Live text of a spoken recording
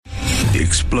The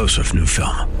explosive new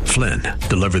film, Flynn,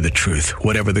 deliver the truth,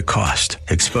 whatever the cost,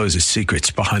 exposes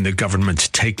secrets behind the government's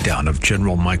takedown of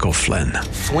General Michael Flynn.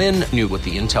 Flynn knew what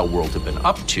the intel world had been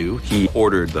up to. He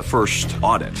ordered the first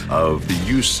audit of the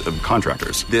use of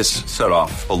contractors. This set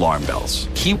off alarm bells.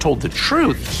 He told the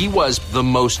truth. He was the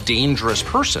most dangerous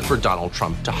person for Donald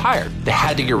Trump to hire. They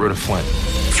had to get rid of Flynn.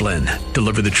 Flynn,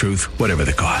 deliver the truth, whatever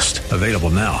the cost. Available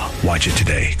now. Watch it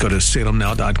today. Go to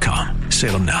salemnow.com.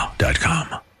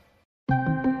 salemnow.com.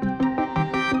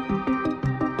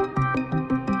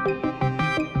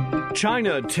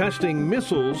 China testing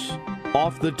missiles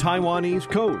off the Taiwanese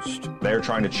coast. They're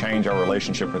trying to change our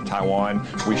relationship with Taiwan.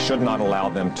 We should not allow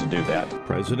them to do that.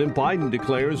 President Biden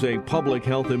declares a public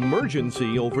health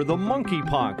emergency over the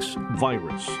monkeypox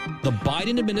virus. The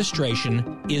Biden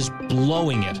administration is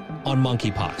blowing it on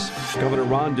monkeypox. Governor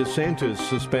Ron DeSantis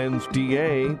suspends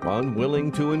DA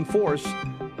unwilling to enforce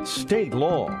state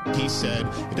law. He said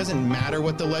it doesn't matter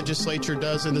what the legislature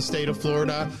does in the state of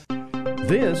Florida.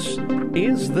 This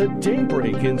is the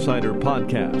Daybreak Insider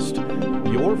Podcast,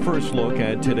 your first look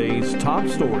at today's top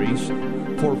stories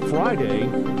for Friday,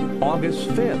 August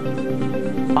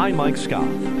 5th. I'm Mike Scott.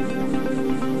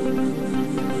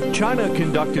 China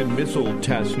conducted missile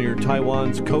tests near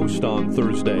Taiwan's coast on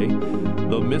Thursday.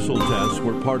 The missile tests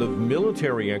were part of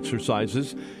military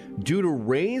exercises due to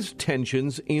raised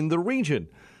tensions in the region,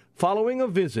 following a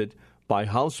visit by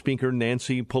House Speaker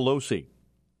Nancy Pelosi.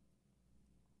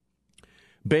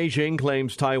 Beijing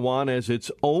claims Taiwan as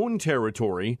its own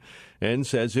territory and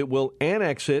says it will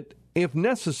annex it if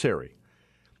necessary.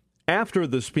 After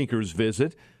the speaker's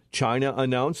visit, China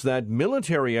announced that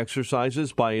military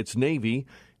exercises by its Navy,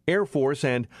 Air Force,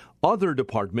 and other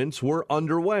departments were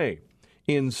underway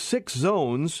in 6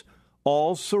 zones,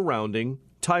 all surrounding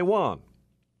Taiwan.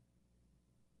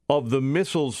 Of the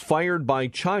missiles fired by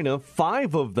China,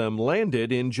 5 of them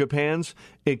landed in Japan's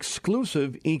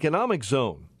exclusive economic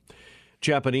zone.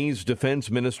 Japanese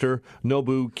Defense Minister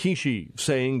Nobu Kishi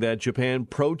saying that Japan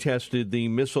protested the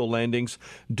missile landings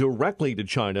directly to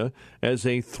China as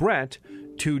a threat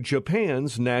to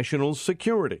Japan's national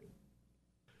security.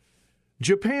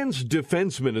 Japan's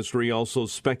defense ministry also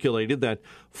speculated that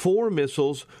 4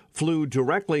 missiles flew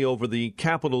directly over the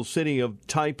capital city of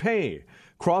Taipei,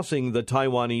 crossing the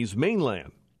Taiwanese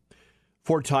mainland.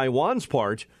 For Taiwan's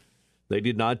part, they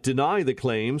did not deny the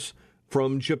claims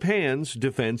from Japan's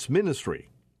defense ministry.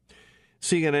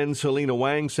 CNN's Selena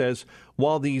Wang says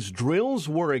while these drills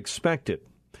were expected,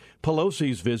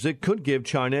 Pelosi's visit could give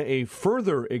China a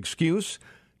further excuse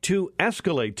to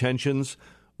escalate tensions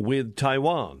with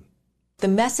Taiwan. The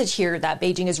message here that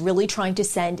Beijing is really trying to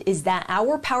send is that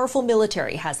our powerful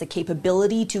military has the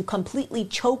capability to completely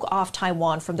choke off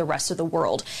Taiwan from the rest of the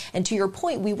world. And to your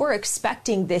point, we were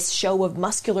expecting this show of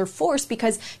muscular force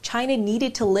because China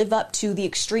needed to live up to the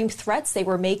extreme threats they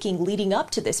were making leading up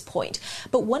to this point.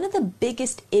 But one of the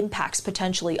biggest impacts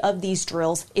potentially of these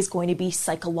drills is going to be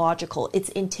psychological. It's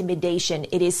intimidation.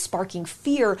 It is sparking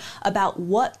fear about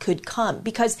what could come.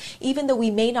 Because even though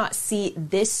we may not see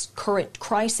this current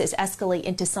crisis escalate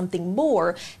into something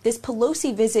more, this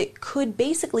Pelosi visit could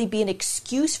basically be an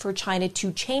excuse for China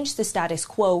to change the status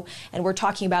quo. And we're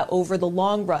talking about over the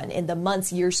long run, in the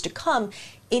months, years to come,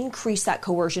 increase that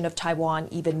coercion of Taiwan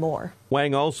even more.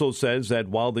 Wang also says that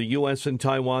while the U.S. and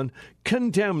Taiwan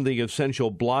condemn the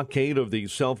essential blockade of the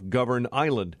self-governed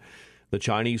island, the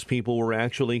Chinese people were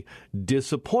actually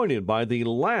disappointed by the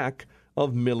lack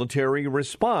of military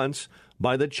response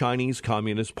by the Chinese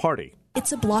Communist Party.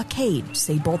 It's a blockade,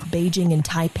 say both Beijing and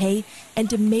Taipei,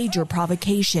 and a major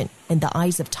provocation in the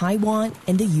eyes of Taiwan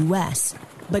and the U.S.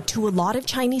 But to a lot of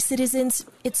Chinese citizens,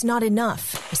 it's not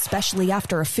enough, especially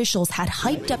after officials had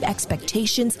hyped up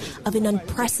expectations of an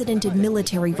unprecedented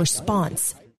military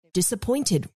response.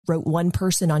 Disappointed, wrote one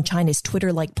person on China's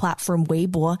Twitter-like platform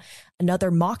Weibo.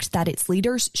 Another mocked that its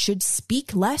leaders should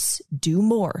speak less, do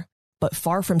more. But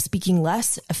far from speaking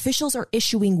less, officials are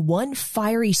issuing one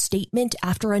fiery statement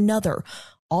after another,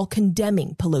 all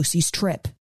condemning Pelosi's trip.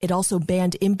 It also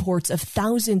banned imports of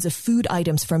thousands of food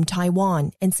items from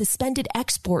Taiwan and suspended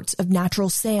exports of natural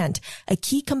sand, a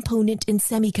key component in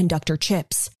semiconductor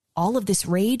chips. All of this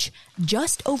rage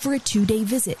just over a 2-day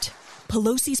visit.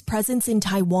 Pelosi's presence in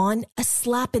Taiwan, a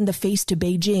slap in the face to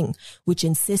Beijing, which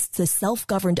insists the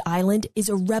self-governed island is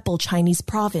a rebel Chinese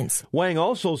province. Wang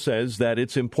also says that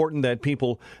it's important that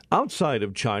people outside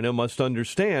of China must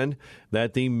understand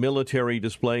that the military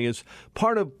display is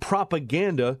part of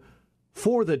propaganda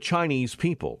for the Chinese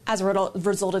people. As a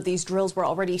result of these drills, we're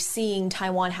already seeing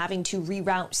Taiwan having to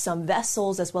reroute some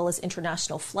vessels as well as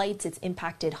international flights. It's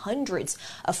impacted hundreds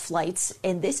of flights,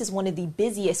 and this is one of the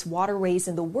busiest waterways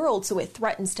in the world, so it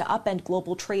threatens to upend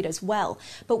global trade as well.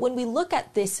 But when we look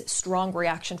at this strong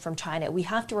reaction from China, we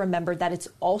have to remember that it's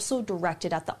also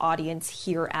directed at the audience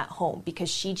here at home, because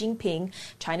Xi Jinping,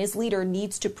 China's leader,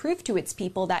 needs to prove to its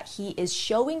people that he is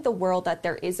showing the world that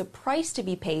there is a price to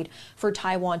be paid for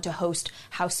Taiwan to host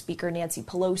House Speaker Nancy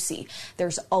Pelosi.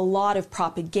 There's a lot of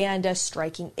propaganda,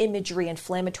 striking imagery,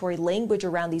 inflammatory language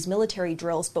around these military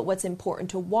drills, but what's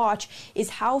important to watch is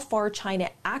how far China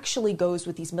actually goes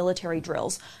with these military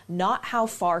drills, not how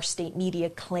far state media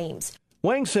claims.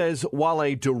 Wang says while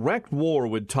a direct war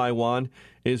with Taiwan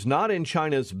is not in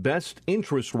China's best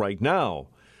interest right now,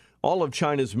 all of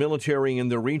China's military in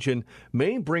the region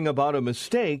may bring about a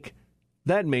mistake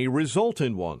that may result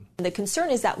in one. The concern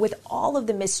is that with all of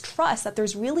the mistrust, that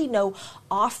there's really no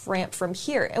off-ramp from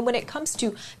here. And when it comes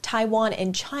to Taiwan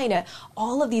and China,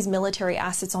 all of these military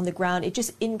assets on the ground, it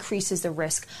just increases the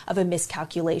risk of a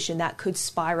miscalculation that could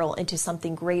spiral into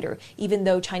something greater. Even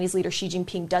though Chinese leader Xi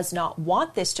Jinping does not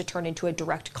want this to turn into a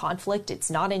direct conflict, it's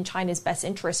not in China's best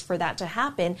interest for that to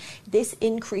happen, this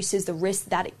increases the risk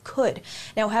that it could.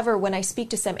 Now, however, when I speak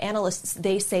to some analysts,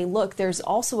 they say, look, there's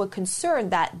also a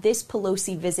concern that this Pelosi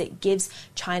visit gives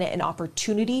China an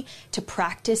opportunity to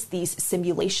practice these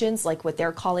simulations, like what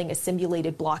they're calling a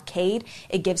simulated blockade.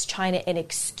 It gives China an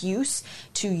excuse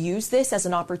to use this as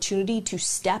an opportunity to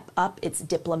step up its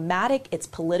diplomatic, its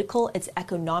political, its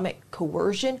economic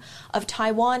coercion of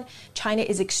Taiwan. China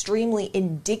is extremely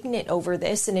indignant over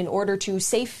this, and in order to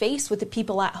save face with the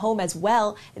people at home as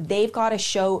well, they've got to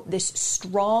show this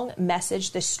strong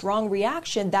message, this strong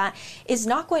reaction that is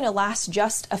not going to last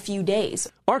just a few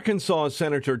days. Arkansas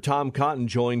Senator Tom Cotton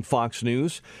joined Fox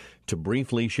News to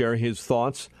briefly share his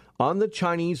thoughts on the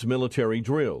Chinese military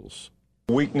drills.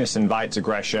 Weakness invites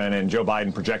aggression, and Joe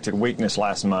Biden projected weakness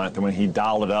last month when he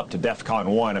dialed it up to DEFCON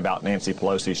 1 about Nancy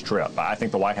Pelosi's trip. I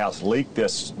think the White House leaked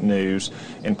this news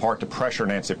in part to pressure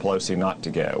Nancy Pelosi not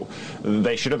to go.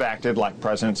 They should have acted like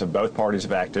presidents of both parties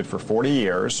have acted for 40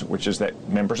 years, which is that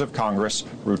members of Congress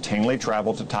routinely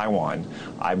travel to Taiwan.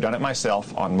 I've done it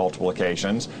myself on multiple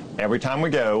occasions. Every time we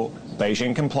go,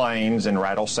 Beijing complains and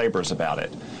rattles sabers about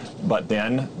it. But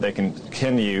then they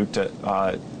continue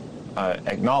to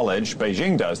acknowledge,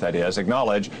 Beijing does that is,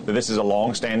 acknowledge that this is a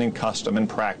long-standing custom and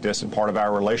practice and part of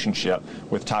our relationship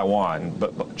with Taiwan.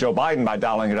 But Joe Biden, by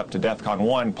dialing it up to DEFCON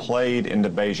 1, played into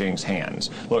Beijing's hands.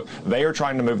 Look, they are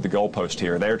trying to move the goalpost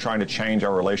here. They are trying to change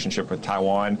our relationship with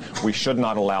Taiwan. We should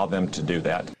not allow them to do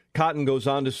that. Cotton goes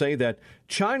on to say that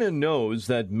China knows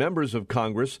that members of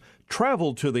Congress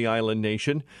traveled to the island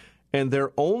nation, and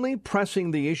they're only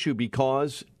pressing the issue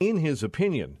because, in his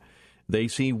opinion, they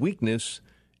see weakness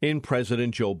in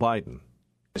President Joe Biden.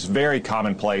 It's very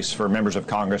commonplace for members of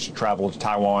Congress to travel to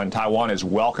Taiwan. Taiwan is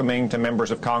welcoming to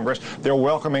members of Congress. They're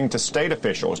welcoming to state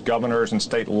officials, governors, and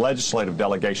state legislative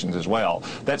delegations as well.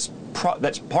 That's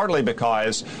partly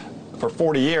because for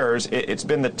 40 years, it's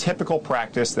been the typical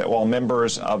practice that while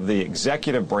members of the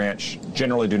executive branch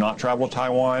generally do not travel to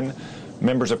Taiwan,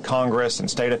 members of Congress and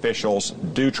state officials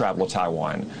do travel to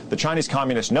Taiwan. The Chinese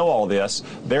communists know all this.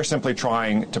 They're simply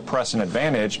trying to press an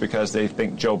advantage because they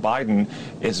think Joe Biden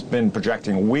has been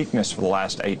projecting weakness for the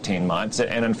last 18 months,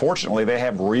 and unfortunately, they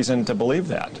have reason to believe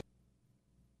that.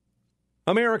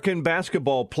 American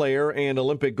basketball player and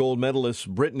Olympic gold medalist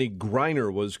Brittany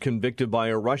Griner was convicted by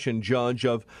a Russian judge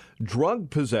of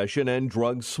drug possession and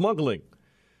drug smuggling.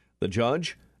 The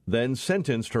judge then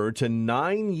sentenced her to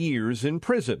 9 years in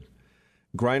prison.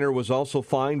 Griner was also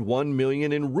fined 1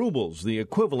 million in rubles, the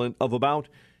equivalent of about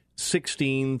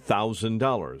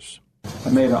 $16,000. I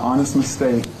made an honest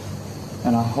mistake,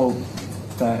 and I hope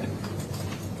that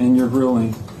in your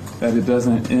ruling that it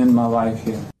doesn't end my life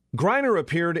here. Griner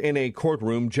appeared in a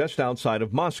courtroom just outside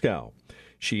of Moscow.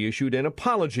 She issued an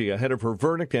apology ahead of her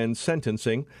verdict and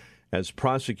sentencing as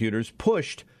prosecutors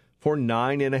pushed for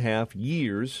 9.5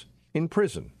 years in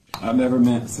prison. I never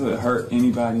meant to hurt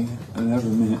anybody. I never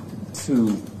meant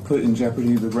to put in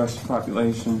jeopardy the Russian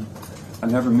population. I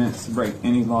never meant to break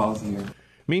any laws here.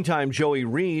 Meantime, Joey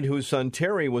Reid, whose son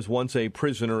Terry was once a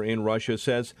prisoner in Russia,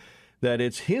 says that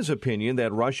it's his opinion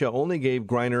that Russia only gave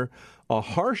Griner a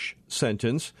harsh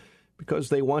sentence because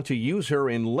they want to use her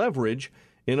in leverage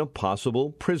in a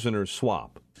possible prisoner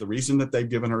swap. The reason that they've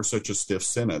given her such a stiff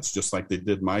sentence, just like they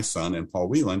did my son and Paul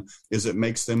Whelan, is it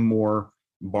makes them more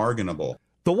bargainable.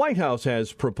 The White House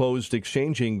has proposed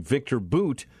exchanging Victor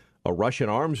Bout, a Russian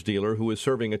arms dealer who is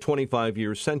serving a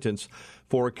 25-year sentence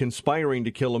for conspiring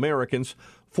to kill Americans,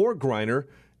 for Griner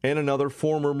and another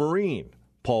former Marine,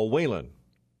 Paul Whelan.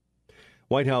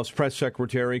 White House Press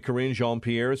Secretary Karine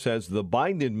Jean-Pierre says the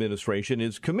Biden administration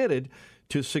is committed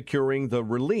to securing the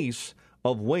release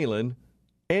of Whelan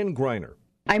and Griner.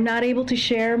 I'm not able to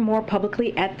share more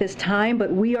publicly at this time,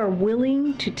 but we are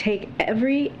willing to take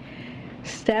every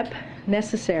step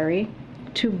necessary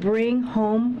to bring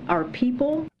home our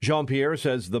people. Jean-Pierre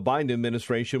says the Biden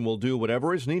administration will do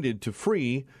whatever is needed to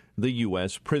free the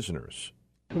U.S. prisoners.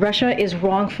 Russia is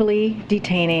wrongfully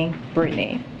detaining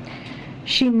Brittany.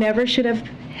 She never should have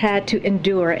had to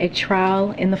endure a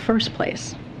trial in the first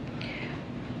place.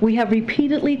 We have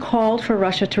repeatedly called for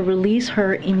Russia to release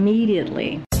her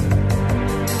immediately.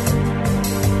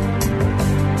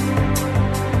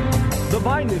 The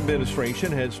Biden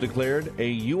administration has declared a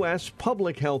U.S.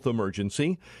 public health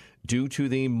emergency due to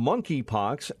the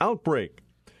monkeypox outbreak.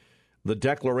 The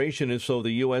declaration is so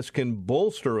the U.S. can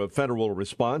bolster a federal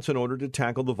response in order to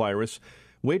tackle the virus,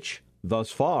 which,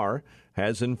 thus far,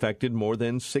 has infected more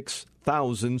than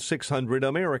 6,600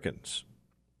 Americans.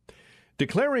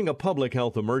 Declaring a public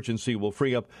health emergency will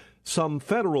free up some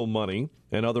federal money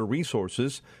and other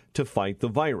resources to fight the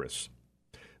virus.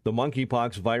 The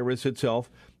monkeypox virus itself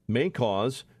may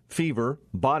cause fever,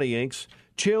 body aches,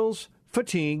 chills,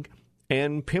 fatigue,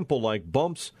 and pimple-like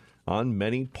bumps on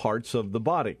many parts of the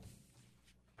body.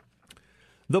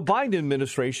 The Biden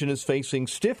administration is facing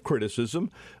stiff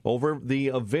criticism over the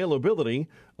availability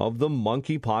of the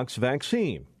monkeypox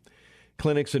vaccine.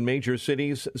 Clinics in major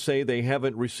cities say they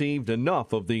haven't received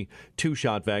enough of the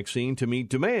two-shot vaccine to meet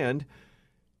demand,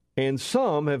 and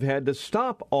some have had to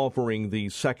stop offering the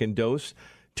second dose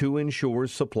to ensure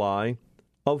supply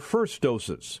of first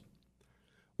doses.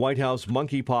 White House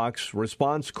monkeypox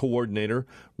response coordinator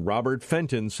Robert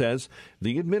Fenton says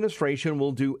the administration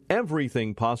will do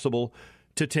everything possible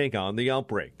to take on the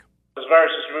outbreak. This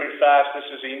virus is moving fast. This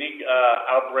is a unique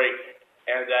outbreak,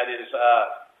 and that is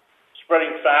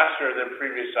spreading faster than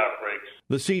previous outbreaks.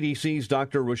 The CDC's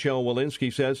Dr. Rochelle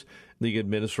Walensky says the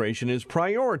administration is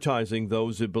prioritizing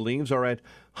those it believes are at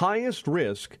highest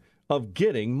risk of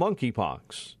getting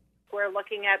monkeypox. We're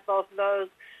looking at both those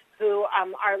who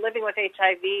are living with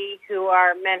HIV, who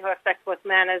are men who have sex with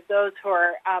men, as those who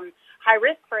are high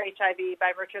risk for HIV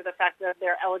by virtue of the fact of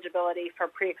their eligibility for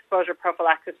pre-exposure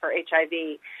prophylaxis for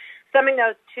HIV. Summing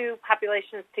those two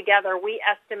populations together, we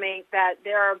estimate that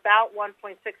there are about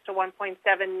 1.6 to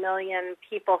 1.7 million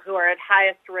people who are at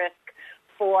highest risk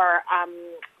for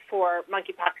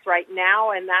monkeypox right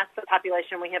now, and that's the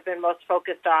population we have been most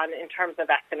focused on in terms of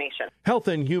vaccination. Health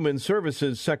and Human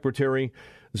Services Secretary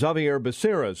Xavier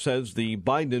Becerra says the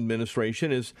Biden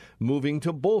administration is moving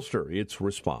to bolster its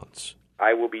response.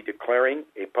 I will be declaring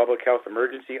a public health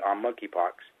emergency on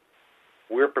monkeypox.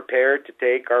 We're prepared to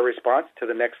take our response to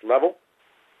the next level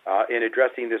in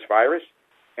addressing this virus,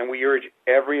 and we urge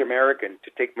every American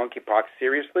to take monkeypox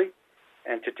seriously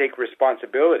and to take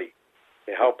responsibility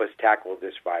to help us tackle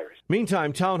this virus.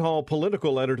 Meantime, Town Hall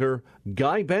political editor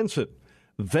Guy Benson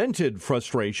vented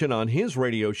frustration on his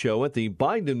radio show at the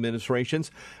Biden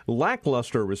administration's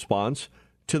lackluster response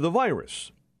to the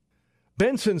virus.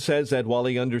 Benson says that while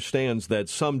he understands that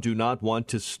some do not want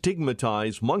to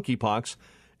stigmatize monkeypox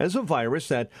as a virus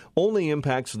that only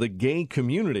impacts the gay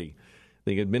community,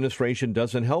 the administration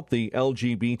doesn't help the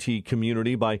LGBT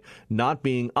community by not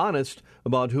being honest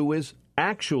about who is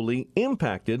actually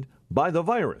impacted by the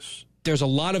virus. There's a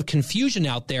lot of confusion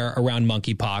out there around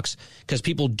monkeypox because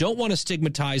people don't want to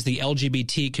stigmatize the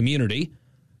LGBT community.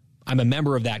 I'm a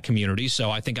member of that community, so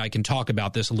I think I can talk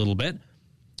about this a little bit.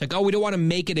 Like, oh, we don't want to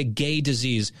make it a gay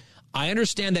disease. I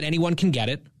understand that anyone can get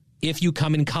it if you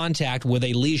come in contact with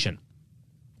a lesion,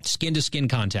 skin-to-skin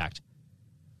contact.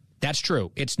 That's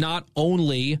true. It's not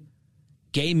only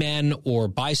gay men or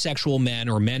bisexual men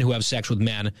or men who have sex with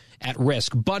men at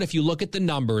risk. But if you look at the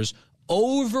numbers,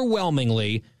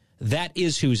 overwhelmingly, that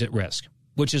is who's at risk,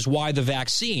 which is why the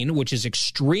vaccine, which is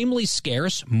extremely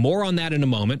scarce, more on that in a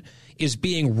moment, is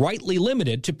being rightly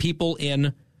limited to people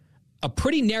in a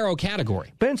pretty narrow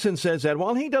category. Benson says that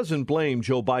while he doesn't blame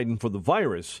Joe Biden for the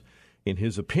virus, in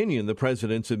his opinion, the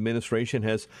president's administration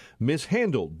has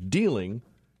mishandled dealing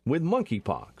with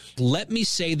monkeypox. Let me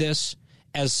say this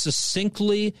as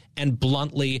succinctly and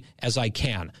bluntly as I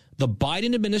can. The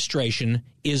Biden administration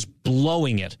is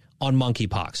blowing it on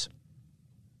monkeypox.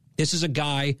 This is a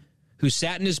guy who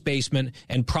sat in his basement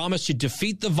and promised to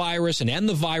defeat the virus and end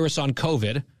the virus on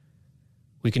COVID.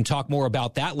 We can talk more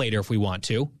about that later if we want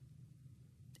to.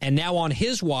 And now on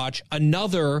his watch,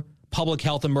 another public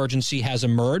health emergency has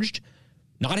emerged.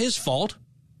 Not his fault.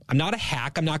 I'm not a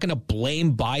hack. I'm not going to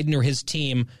blame Biden or his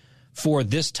team for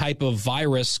this type of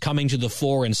virus coming to the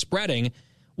fore and spreading.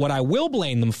 What I will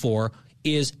blame them for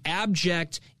is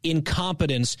abject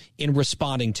incompetence in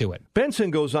responding to it. Benson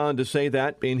goes on to say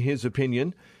that, in his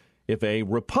opinion, if a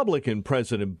Republican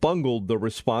president bungled the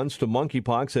response to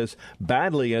monkeypox as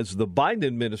badly as the Biden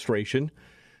administration,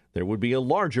 there would be a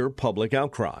larger public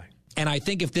outcry. And I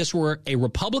think if this were a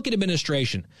Republican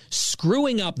administration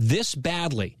screwing up this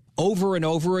badly over and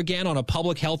over again on a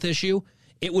public health issue,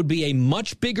 it would be a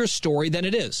much bigger story than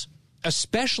it is,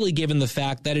 especially given the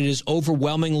fact that it is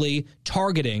overwhelmingly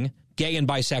targeting gay and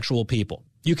bisexual people.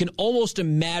 You can almost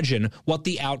imagine what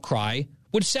the outcry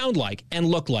would sound like and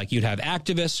look like. You'd have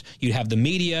activists, you'd have the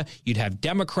media, you'd have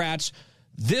Democrats.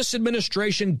 This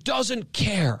administration doesn't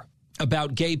care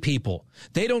about gay people.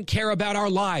 They don't care about our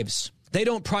lives. They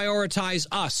don't prioritize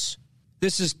us.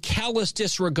 This is callous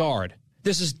disregard.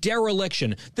 This is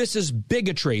dereliction. This is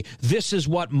bigotry. This is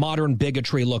what modern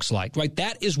bigotry looks like, right?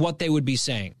 That is what they would be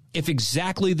saying if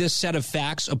exactly this set of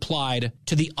facts applied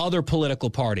to the other political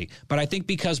party. But I think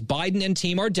because Biden and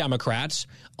team are Democrats,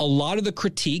 a lot of the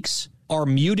critiques are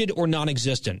muted or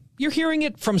non-existent. You're hearing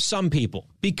it from some people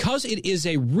because it is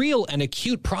a real and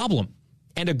acute problem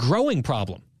and a growing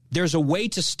problem. There's a way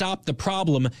to stop the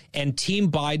problem, and Team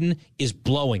Biden is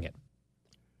blowing it.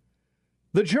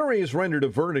 The jury has rendered a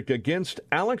verdict against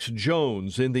Alex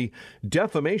Jones in the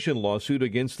defamation lawsuit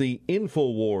against the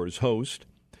InfoWars host.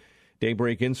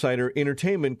 Daybreak Insider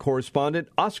Entertainment correspondent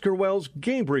Oscar Wells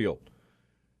Gabriel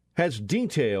has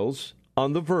details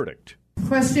on the verdict.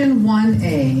 Question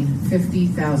 1A,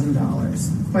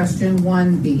 $50,000. Question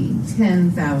 1B,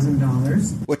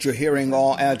 $10,000. What you're hearing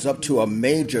all adds up to a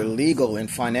major legal and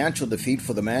financial defeat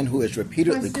for the man who has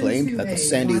repeatedly claimed that the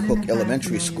Sandy Hook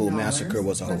Elementary School massacre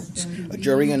was a hoax. A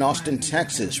jury in Austin,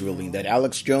 Texas, ruling that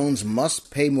Alex Jones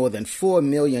must pay more than $4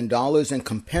 million in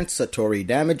compensatory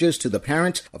damages to the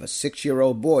parents of a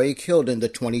 6-year-old boy killed in the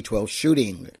 2012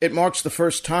 shooting. It marks the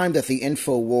first time that the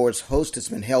InfoWars host has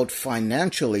been held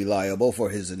financially liable for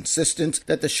his insistence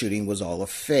that the shooting was all a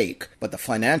fake. But the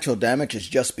financial damage is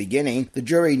just beginning. The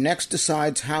jury next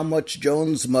decides how much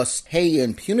Jones must pay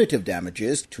in punitive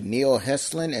damages to Neil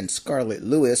Heslin and Scarlett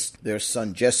Lewis. Their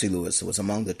son Jesse Lewis was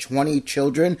among the 20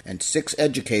 children and 6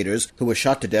 educators who were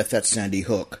shot to death at Sandy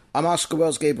Hook. I'm Oscar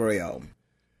Wells Gabriel.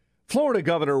 Florida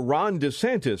Governor Ron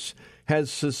DeSantis has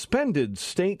suspended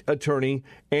State Attorney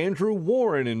Andrew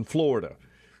Warren in Florida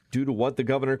due to what the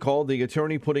governor called the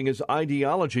attorney putting his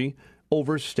ideology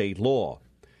over state law.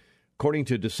 According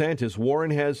to DeSantis,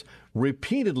 Warren has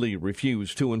repeatedly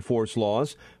refused to enforce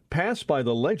laws passed by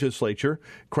the legislature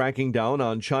cracking down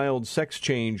on child sex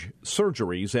change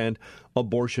surgeries and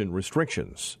abortion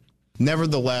restrictions.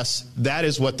 Nevertheless, that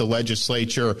is what the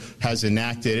legislature has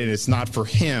enacted, and it's not for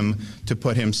him to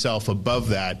put himself above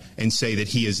that and say that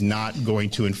he is not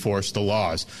going to enforce the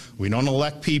laws. We don't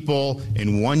elect people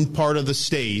in one part of the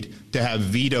state to have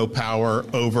veto power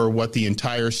over what the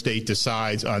entire state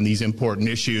decides on these important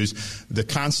issues. The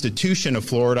Constitution of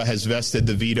Florida has vested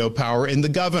the veto power in the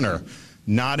governor,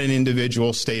 not in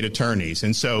individual state attorneys.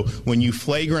 And so when you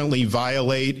flagrantly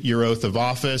violate your oath of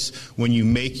office, when you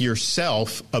make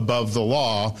yourself above the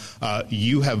law,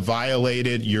 you have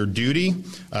violated your duty,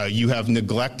 you have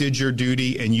neglected your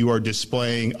duty, and you are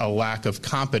displaying a lack of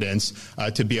competence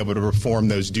to be able to perform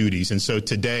those duties. And so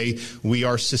today we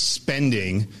are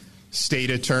suspending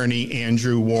State Attorney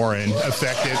Andrew Warren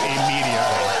effective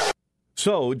immediately.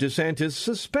 So DeSantis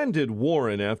suspended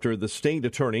Warren after the state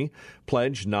attorney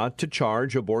pledged not to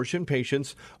charge abortion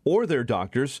patients or their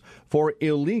doctors for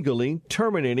illegally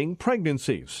terminating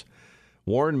pregnancies.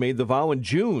 Warren made the vow in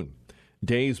June,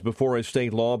 days before a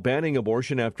state law banning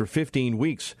abortion after 15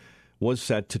 weeks was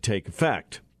set to take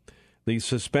effect. The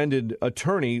suspended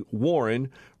attorney,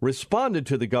 Warren, responded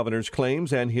to the governor's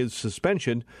claims and his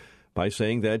suspension by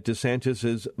saying that DeSantis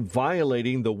is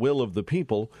violating the will of the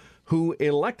people who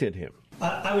elected him.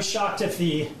 I was shocked at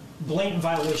the blatant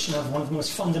violation of one of the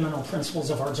most fundamental principles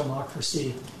of our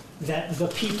democracy, that the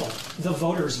people, the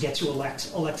voters, get to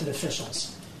elect elected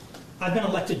officials. I've been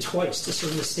elected twice to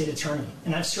serve as state attorney,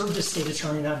 and I've served as state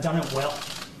attorney, and I've done it well.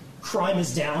 Crime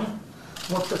is down.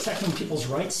 We're protecting people's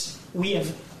rights. We have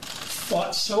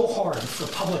fought so hard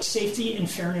for public safety and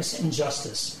fairness and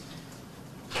justice.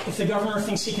 If the governor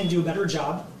thinks he can do a better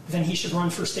job, then he should run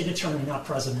for state attorney, not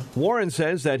president. Warren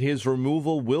says that his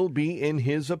removal will be, in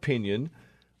his opinion,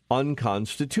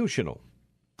 unconstitutional.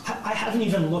 I haven't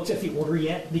even looked at the order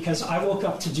yet because I woke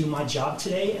up to do my job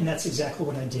today, and that's exactly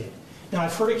what I did. Now,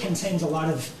 I've heard it contains a lot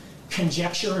of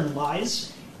conjecture and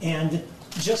lies, and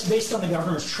just based on the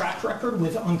governor's track record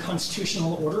with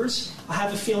unconstitutional orders, I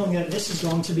have a feeling that this is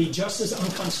going to be just as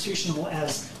unconstitutional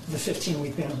as the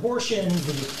 15-week ban abortion,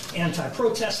 the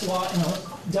anti-protest law, and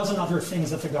a dozen other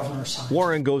things that the governor signed.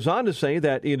 Warren goes on to say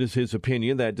that it is his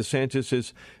opinion that DeSantis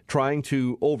is trying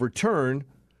to overturn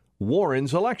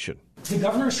Warren's election. The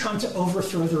governor is trying to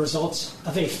overthrow the results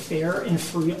of a fair and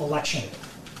free election.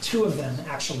 2 of them,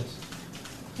 actually.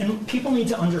 And people need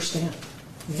to understand,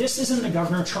 this isn't the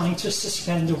governor trying to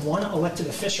suspend one elected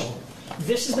official.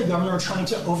 This is the governor trying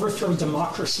to overthrow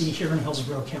democracy here in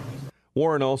Hillsborough County.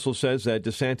 Warren also says that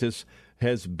DeSantis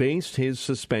has based his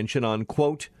suspension on,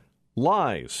 quote,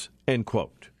 lies, end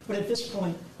quote. But at this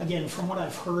point, again, from what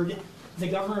I've heard, the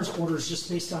governor's order is just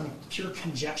based on pure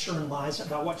conjecture and lies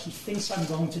about what he thinks I'm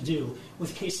going to do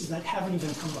with cases that haven't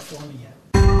even come before me yet.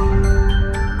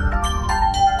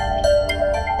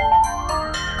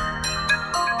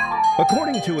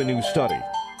 According to a new study,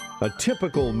 a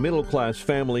typical middle-class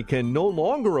family can no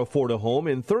longer afford a home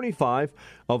in 35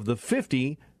 of the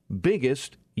 50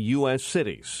 biggest U.S.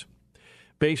 cities.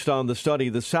 Based on the study,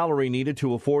 the salary needed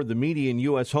to afford the median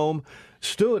U.S. home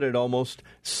stood at almost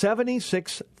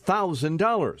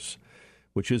 $76,000,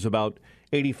 which is about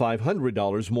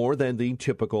 $8,500 more than the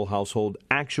typical household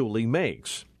actually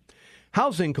makes.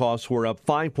 Housing costs were up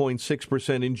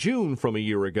 5.6% in June from a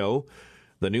year ago.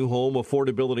 The new home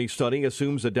affordability study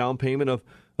assumes a down payment of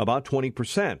about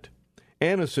 20%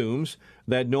 and assumes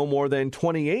that no more than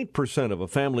 28% of a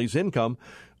family's income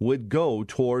would go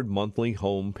toward monthly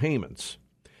home payments.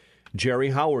 Jerry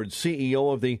Howard,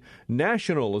 CEO of the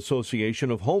National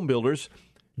Association of Home Builders,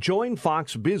 joined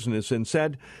Fox Business and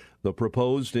said the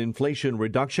proposed Inflation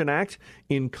Reduction Act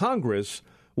in Congress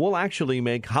will actually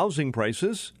make housing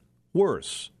prices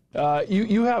worse.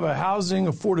 You have a housing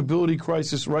affordability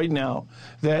crisis right now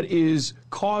that is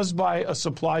caused by a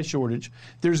supply shortage.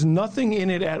 There's nothing in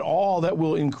it at all that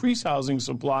will increase housing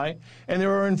supply, and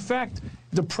there are, in fact,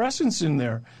 depressants in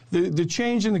there. The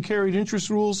change in the carried interest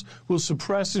rules will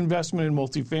suppress investment in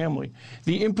multifamily.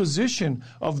 The imposition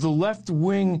of the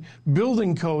left-wing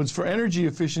building codes for energy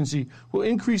efficiency will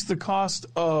increase the cost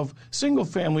of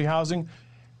single-family housing.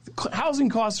 Housing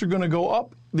costs are going to go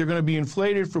up. They're going to be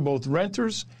inflated for both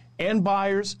renters and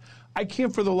buyers. I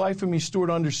can't for the life of me, Stuart,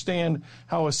 understand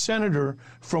how a senator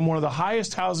from one of the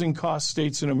highest housing cost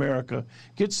states in America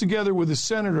gets together with a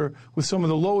senator with some of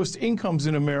the lowest incomes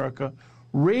in America,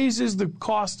 raises the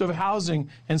cost of housing,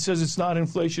 and says it's not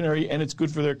inflationary and it's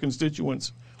good for their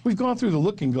constituents. We've gone through the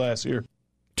looking glass here.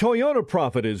 Toyota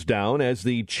profit is down as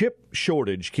the chip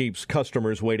shortage keeps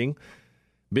customers waiting.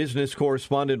 Business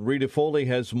correspondent Rita Foley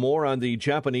has more on the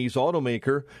Japanese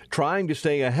automaker trying to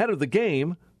stay ahead of the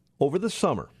game over the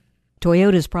summer.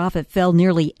 Toyota's profit fell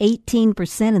nearly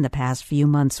 18% in the past few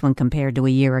months when compared to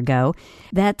a year ago.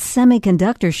 That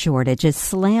semiconductor shortage is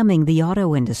slamming the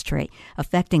auto industry,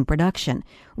 affecting production.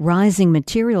 Rising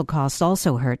material costs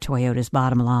also hurt Toyota's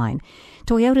bottom line.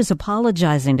 Toyota's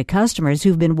apologizing to customers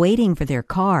who've been waiting for their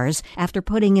cars after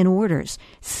putting in orders.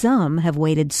 Some have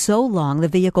waited so long the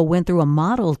vehicle went through a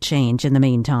model change in the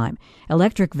meantime.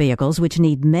 Electric vehicles, which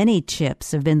need many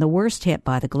chips, have been the worst hit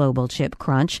by the global chip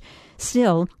crunch.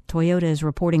 Still, Toyota is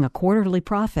reporting a quarterly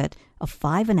profit of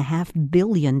 $5.5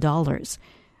 billion.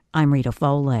 I'm Rita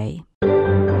Foley.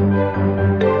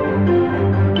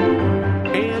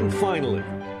 And finally,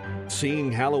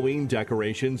 seeing Halloween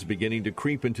decorations beginning to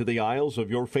creep into the aisles of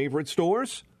your favorite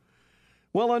stores?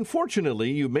 Well,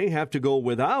 unfortunately, you may have to go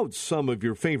without some of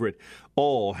your favorite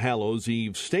All Hallows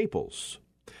Eve staples.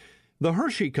 The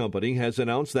Hershey Company has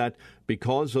announced that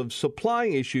because of supply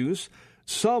issues,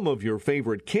 some of your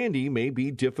favorite candy may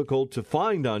be difficult to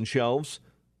find on shelves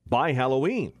by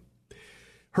Halloween.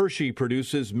 Hershey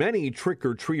produces many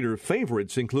trick-or-treater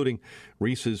favorites, including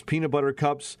Reese's Peanut Butter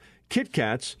Cups, Kit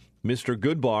Kats, Mr.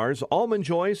 Good Bars, Almond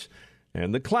Joys,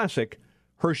 and the classic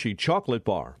Hershey Chocolate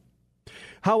Bar.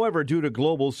 However, due to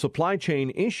global supply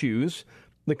chain issues,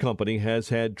 the company has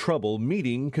had trouble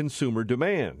meeting consumer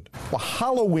demand. Well,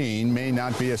 Halloween may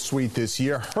not be as sweet this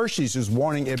year. Hershey's is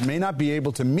warning it may not be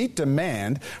able to meet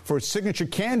demand for its signature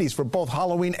candies for both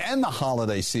Halloween and the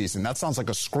holiday season. That sounds like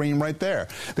a scream right there.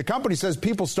 The company says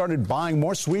people started buying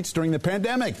more sweets during the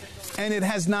pandemic, and it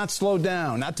has not slowed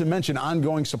down, not to mention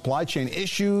ongoing supply chain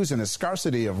issues and a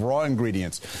scarcity of raw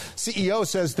ingredients. CEO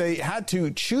says they had to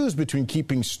choose between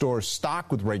keeping stores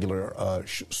stocked with regular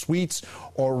sweets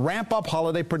or ramp up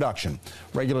holiday production.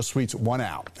 Regular sweets won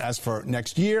out. As for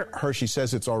next year, Hershey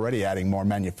says it's already adding more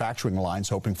manufacturing lines,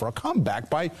 hoping for a comeback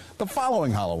by the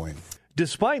following Halloween.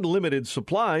 Despite limited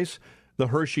supplies, the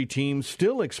Hershey team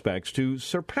still expects to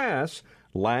surpass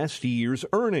last year's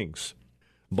earnings.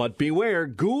 But beware,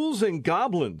 ghouls and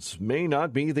goblins may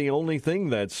not be the only thing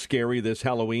that's scary this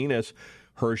Halloween, as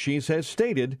Hershey's has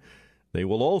stated. They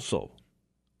will also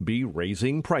be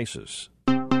raising prices.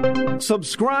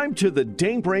 Subscribe to the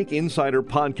Daybreak Insider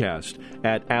podcast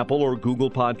at Apple or Google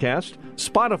Podcast,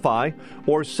 Spotify,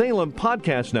 or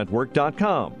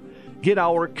SalemPodcastNetwork.com. Get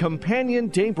our companion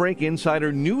Daybreak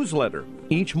Insider newsletter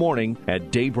each morning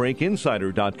at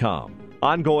DaybreakInsider.com.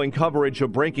 Ongoing coverage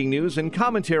of breaking news and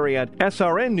commentary at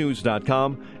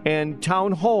SRNnews.com and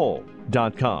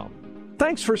Townhall.com.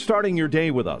 Thanks for starting your day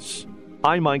with us.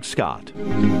 I'm Mike Scott.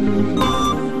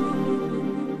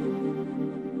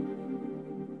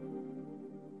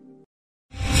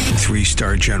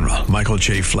 Three-star General Michael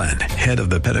J. Flynn, head of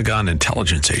the Pentagon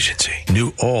Intelligence Agency,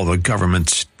 knew all the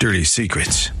government's dirty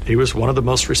secrets. He was one of the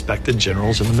most respected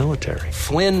generals in the military.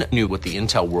 Flynn knew what the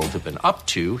intel world had been up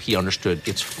to. He understood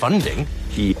its funding.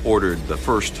 He ordered the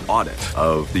first audit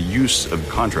of the use of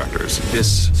contractors.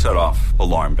 This set off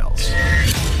alarm bells.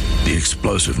 The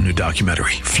explosive new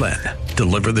documentary, Flynn,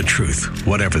 Deliver the Truth,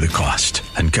 Whatever the Cost,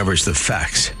 uncovers the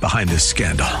facts behind this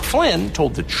scandal. Flynn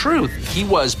told the truth. He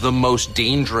was the most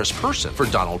dangerous person for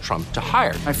Donald Trump to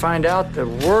hire. I find out the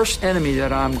worst enemy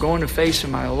that I'm going to face in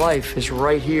my life is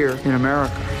right here in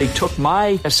America. They took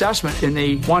my assessment and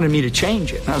they wanted me to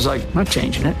change it. And I was like, I'm not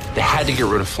changing it. They had to get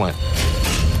rid of Flynn.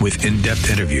 With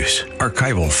in-depth interviews,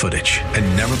 archival footage, and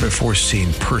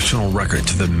never-before-seen personal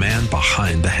records of the man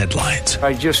behind the headlines.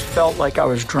 I just felt like I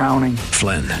was drowning.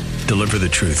 Flynn, Deliver the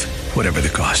Truth, Whatever the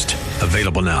Cost.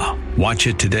 Available now. Watch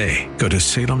it today. Go to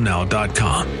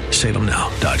salemnow.com.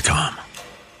 salemnow.com.